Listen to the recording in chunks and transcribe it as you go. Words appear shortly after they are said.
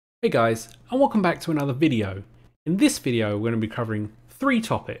Hey guys, and welcome back to another video. In this video, we're going to be covering three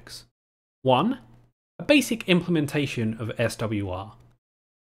topics. 1. A basic implementation of SWR.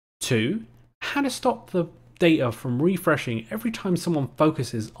 2. How to stop the data from refreshing every time someone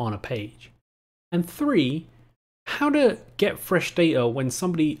focuses on a page. And 3. How to get fresh data when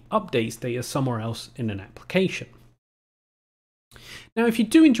somebody updates data somewhere else in an application. Now, if you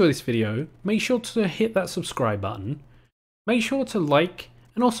do enjoy this video, make sure to hit that subscribe button. Make sure to like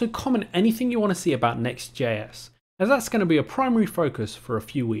and also comment anything you want to see about Next.js, as that's going to be a primary focus for a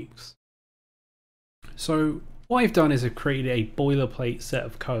few weeks. So what I've done is I've created a boilerplate set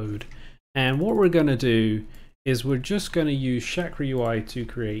of code, and what we're going to do is we're just going to use Chakra UI to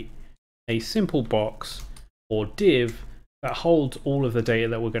create a simple box or div that holds all of the data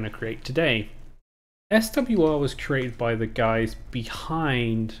that we're going to create today. SWR was created by the guys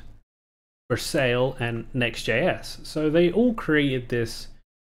behind Versailles and Next.js, so they all created this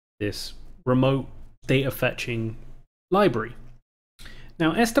remote data fetching library.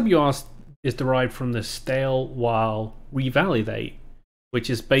 Now, SWR is derived from the stale while revalidate, which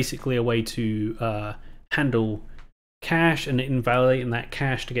is basically a way to handle cache and invalidating that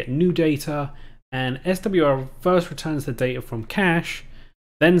cache to get new data. And SWR first returns the data from cache,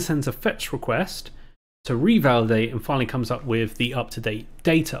 then sends a fetch request to revalidate, and finally comes up with the up-to-date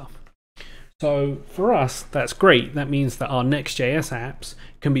data. So for us, that's great. That means that our Next.js apps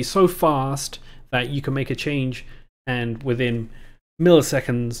can be so fast that you can make a change and within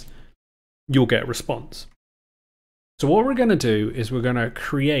milliseconds, you'll get a response. So what we're going to do is we're going to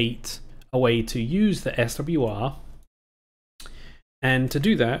create a way to use the SWR. And to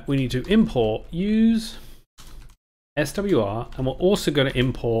do that, we need to import use SWR, and we're also going to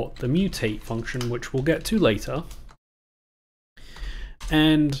import the mutate function, which we'll get to later.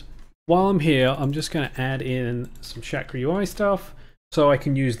 And while I'm here, I'm just going to add in some Chakra UI stuff so I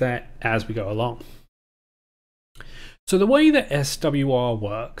can use that as we go along. So the way that SWR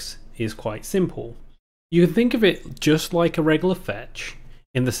works is quite simple. You can think of it just like a regular fetch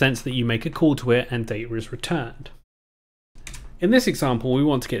in the sense that you make a call to it and data is returned. In this example, we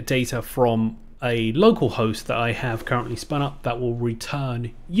want to get data from a local host that I have currently spun up that will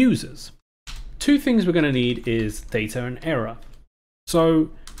return users. Two things we're going to need is data and error. So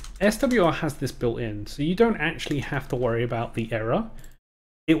SWR has this built in, so you don't actually have to worry about the error.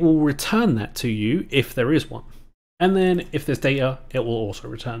 It will return that to you if there is one. And then if there's data, it will also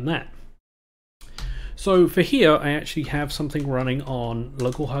return that. So for here, I actually have something running on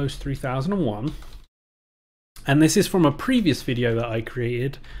localhost 3001. And this is from a previous video that I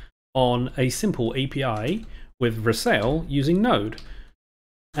created on a simple API with Versailles using Node.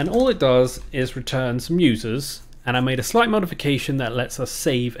 And all it does is return some users, and I made a slight modification that lets us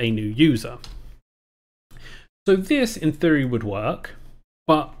save a new user. So this in theory would work,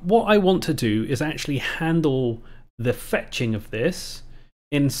 but what I want to do is actually handle the fetching of this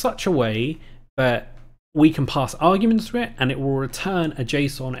in such a way that we can pass arguments to it and it will return a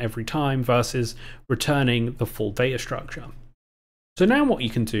JSON every time versus returning the full data structure. So now what you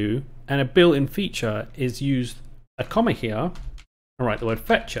can do, and a built-in feature, is use a comma here and write the word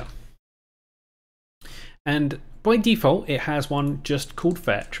fetcher. And by default, it has one just called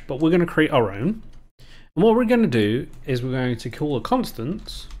fetch, but we're going to create our own. And what we're going to do is we're going to call a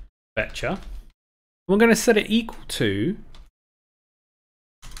constant fetcher. And we're going to set it equal to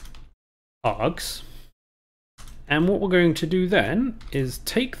args. And what we're going to do then is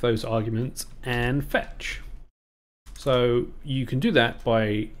take those arguments and fetch. So you can do that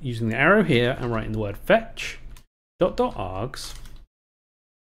by using the arrow here and writing the word fetch .args,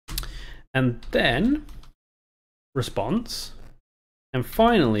 and then response, and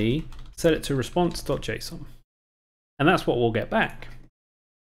finally set it to response.json. And that's what we'll get back.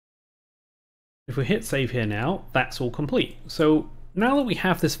 If we hit save here now, that's all complete. So now that we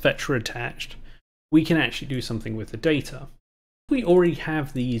have this fetcher attached, we can actually do something with the data. We already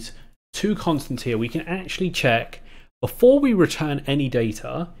have these two constants here. We can actually check before we return any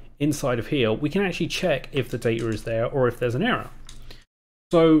data inside of here, we can actually check if the data is there or if there's an error.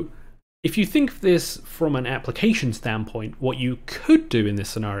 So if you think of this from an application standpoint, what you could do in this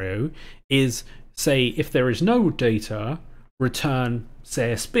scenario is say if there is no data, return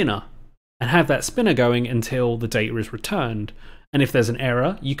say a spinner and have that spinner going until the data is returned. And if there's an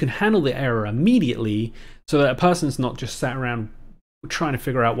error, you can handle the error immediately so that a person's not just sat around trying to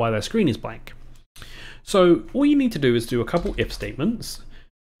figure out why their screen is blank. So all you need to do is do a couple if statements.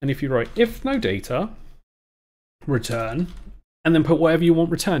 And if you write if no data, return, and then put whatever you want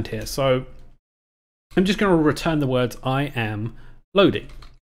returned here. So I'm just going to return the words I am loading.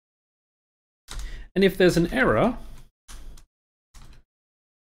 And if there's an error,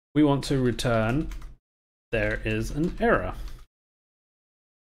 we want to return there is an error.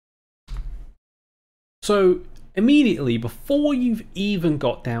 So immediately before you've even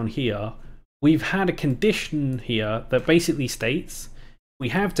got down here, we've had a condition here that basically states we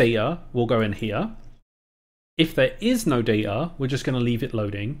have data, we'll go in here. If there is no data, we're just going to leave it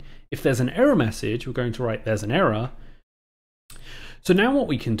loading. If there's an error message, we're going to write there's an error. So now what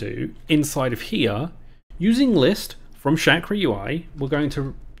we can do inside of here, using list from Chakra UI, we're going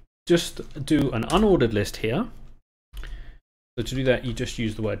to just do an unordered list here. So to do that, you just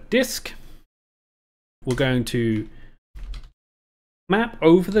use the word disk. We're going to map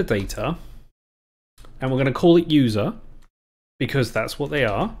over the data, and we're going to call it user because that's what they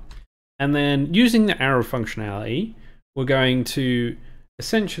are. And then using the arrow functionality, we're going to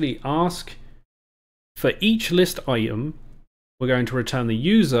essentially ask for each list item, we're going to return the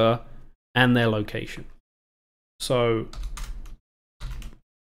user and their location. So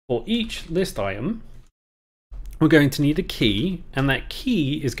for each list item, we're going to need a key, and that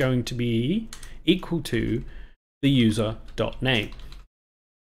key is going to be equal to the user.name.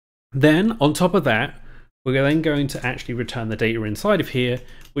 Then on top of that, we're then going to actually return the data inside of here,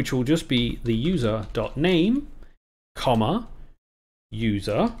 which will just be the user.name, comma,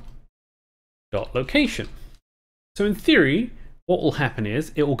 user.location. So in theory, what will happen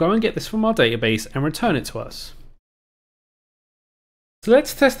is it will go and get this from our database and return it to us. So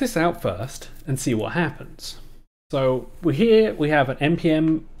let's test this out first and see what happens. So we're here, we have an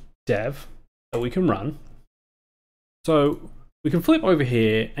npm dev that we can run. So we can flip over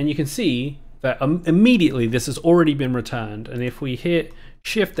here and you can see that immediately this has already been returned. And if we hit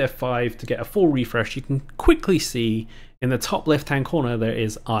Shift F5 to get a full refresh, you can quickly see in the top left-hand corner there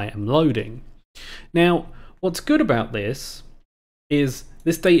is I am loading. Now, what's good about this is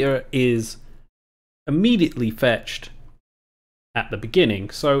this data is immediately fetched at the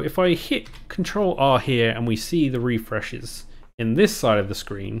beginning. So if I hit Control R here and we see the refreshes in this side of the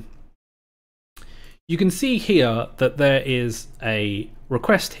screen, you can see here that there is a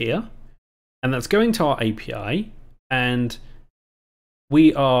request here, and that's going to our API, and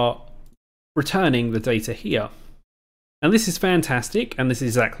we are returning the data here. And this is fantastic, and this is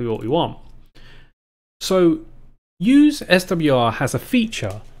exactly what we want. So Use SWR has a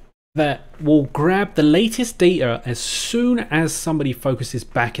feature that will grab the latest data as soon as somebody focuses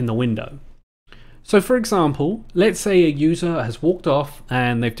back in the window. So for example, let's say a user has walked off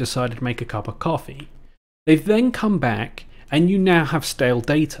and they've decided to make a cup of coffee. They've then come back and you now have stale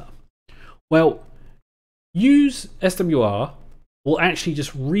data. Well, Use SWR will actually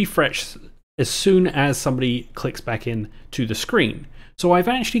just refresh as soon as somebody clicks back in to the screen. So I've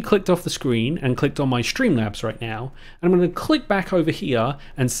actually clicked off the screen and clicked on my Streamlabs right now. And I'm going to click back over here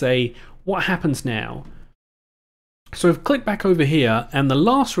and say, what happens now? So I've clicked back over here and the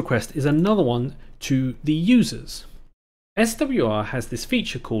last request is another one to the users. SWR has this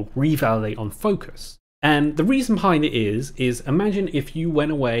feature called revalidateOnFocus. And the reason behind it is imagine if you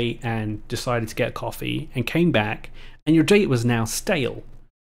went away and decided to get coffee and came back and your data was now stale,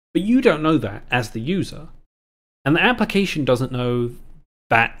 but you don't know that as the user. And the application doesn't know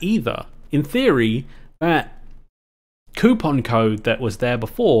that either. In theory, that coupon code that was there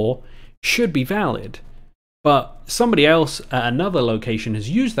before should be valid, but somebody else at another location has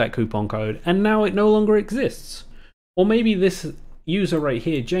used that coupon code and now it no longer exists. Or maybe this user right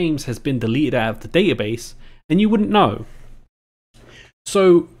here, James, has been deleted out of the database and you wouldn't know.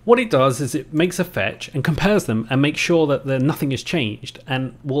 So what it does is it makes a fetch and compares them and makes sure that nothing has changed,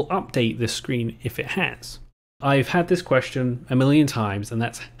 and will update this screen if it has. I've had this question a million times, and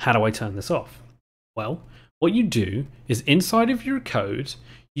that's, how do I turn this off? Well, what you do is inside of your code,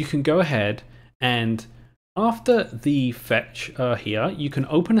 you can go ahead and after the fetch here, you can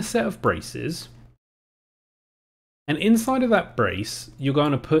open a set of braces. And inside of that brace, you're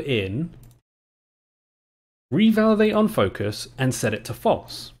going to put in revalidateOnFocus and set it to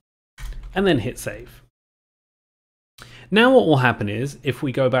false. And then hit save. Now what will happen is, if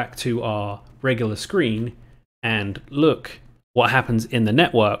we go back to our regular screen and look what happens in the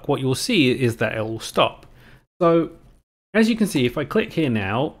network, what you'll see is that it will stop. So as you can see, if I click here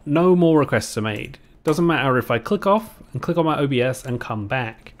now, no more requests are made. Doesn't matter if I click off and click on my OBS and come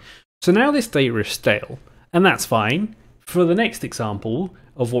back. So now this data is stale, and that's fine. For the next example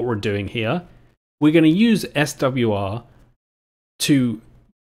of what we're doing here, we're going to use SWR to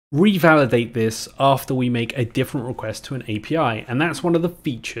revalidate this after we make a different request to an API, and that's one of the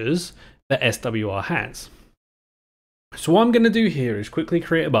features that SWR has. So what I'm going to do here is quickly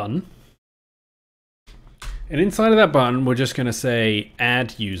create a button, and inside of that button we're just going to say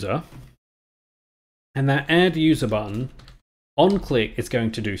add user, and that add user button, onClick is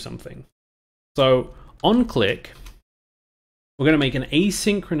going to do something. So onClick, we're going to make an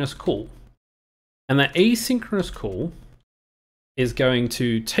asynchronous call. And that asynchronous call is going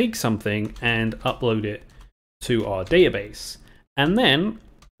to take something and upload it to our database. And then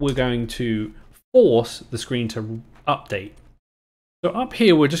we're going to force the screen to update. So up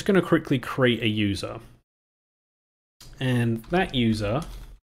here, we're just going to quickly create a user. And that user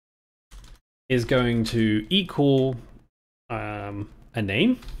is going to equal a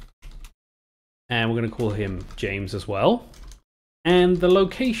name. And we're going to call him James as well. And the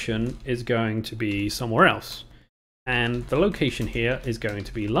location is going to be somewhere else. And the location here is going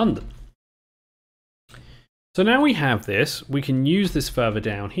to be London. So now we have this, we can use this further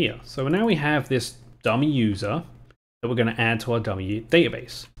down here. So now we have this dummy user that we're going to add to our dummy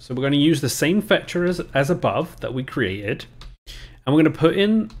database. So we're going to use the same fetcher as above that we created. And we're going to put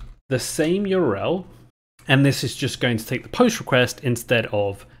in the same URL. And this is just going to take the post request instead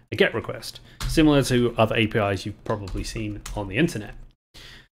of a GET request, similar to other APIs you've probably seen on the internet.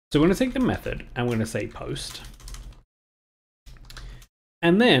 So we're going to take the method and we're going to say post.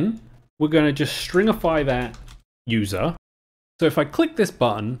 And then we're going to just stringify that user. So if I click this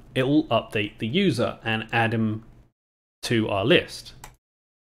button, it will update the user and add him to our list.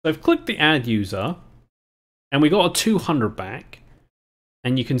 So I've clicked the add user and we got a 200 back.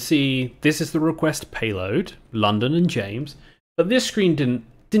 And you can see this is the request payload, London and James, but this screen didn't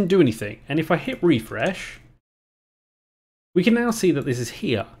do anything. And if I hit refresh, we can now see that this is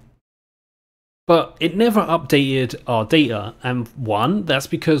here. But it never updated our data. And one, that's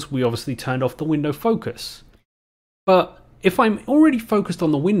because we obviously turned off the window focus. But if I'm already focused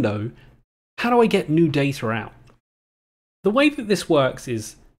on the window, how do I get new data out? The way that this works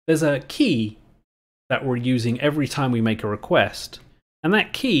is there's a key that we're using every time we make a request. And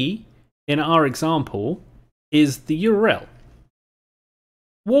that key, in our example, is the URL.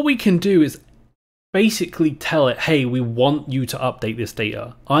 What we can do is basically tell it, hey, we want you to update this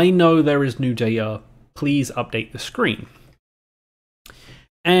data. I know there is new data. Please update the screen.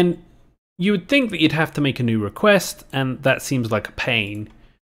 And you would think that you'd have to make a new request, and that seems like a pain.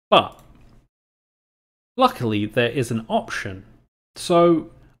 But luckily, there is an option. So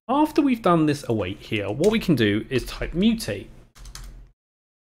after we've done this await here, what we can do is type mutate.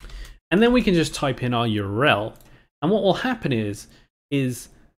 And then we can just type in our URL. And what will happen is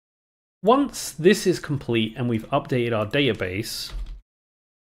once this is complete and we've updated our database,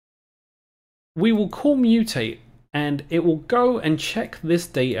 we will call mutate and it will go and check this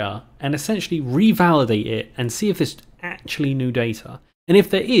data and essentially revalidate it and see if there's actually new data. And if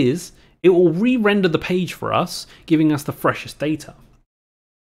there is, it will re-render the page for us, giving us the freshest data.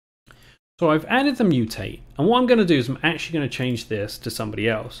 So I've added the mutate, and what I'm going to do is I'm actually going to change this to somebody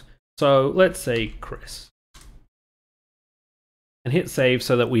else. So let's say Chris. And hit save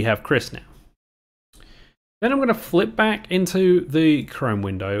so that we have Chris now. Then I'm going to flip back into the Chrome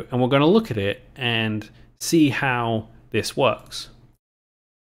window and we're going to look at it and see how this works.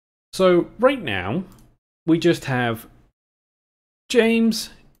 So right now we just have James,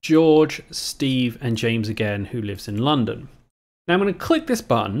 George, Steve, and James again, who lives in London. Now I'm going to click this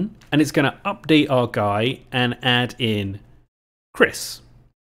button and it's going to update our guy and add in Chris.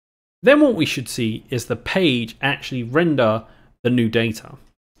 Then what we should see is the page actually render the new data.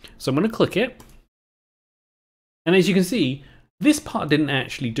 So I'm going to click it. And as you can see, this part didn't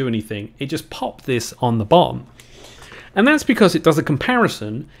actually do anything. It just popped this on the bottom. And that's because it does a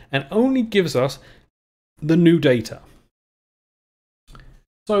comparison and only gives us the new data.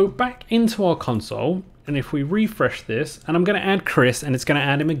 So back into our console, and if we refresh this, and I'm going to add Chris, and it's going to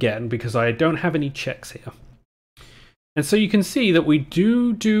add him again because I don't have any checks here. And so you can see that we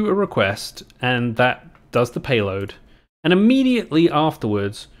do a request, and that does the payload. And immediately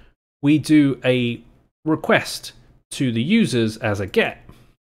afterwards, we do a request to the users as a GET.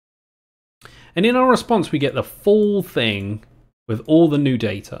 And in our response, we get the full thing with all the new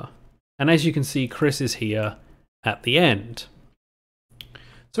data. And as you can see, Chris is here at the end.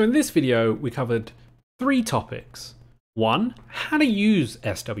 So in this video, we covered 3 topics. 1, how to use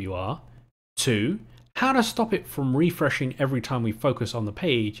SWR. 2, how to stop it from refreshing every time we focus on the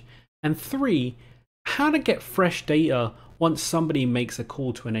page. And 3, how to get fresh data once somebody makes a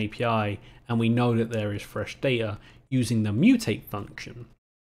call to an API and we know that there is fresh data using the mutate function.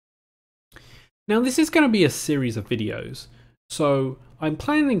 Now this is going to be a series of videos, so I'm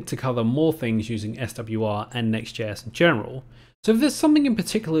planning to cover more things using SWR and Next.js in general. So if there's something in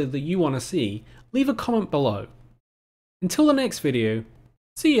particular that you want to see, leave a comment below. Until the next video,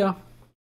 see ya!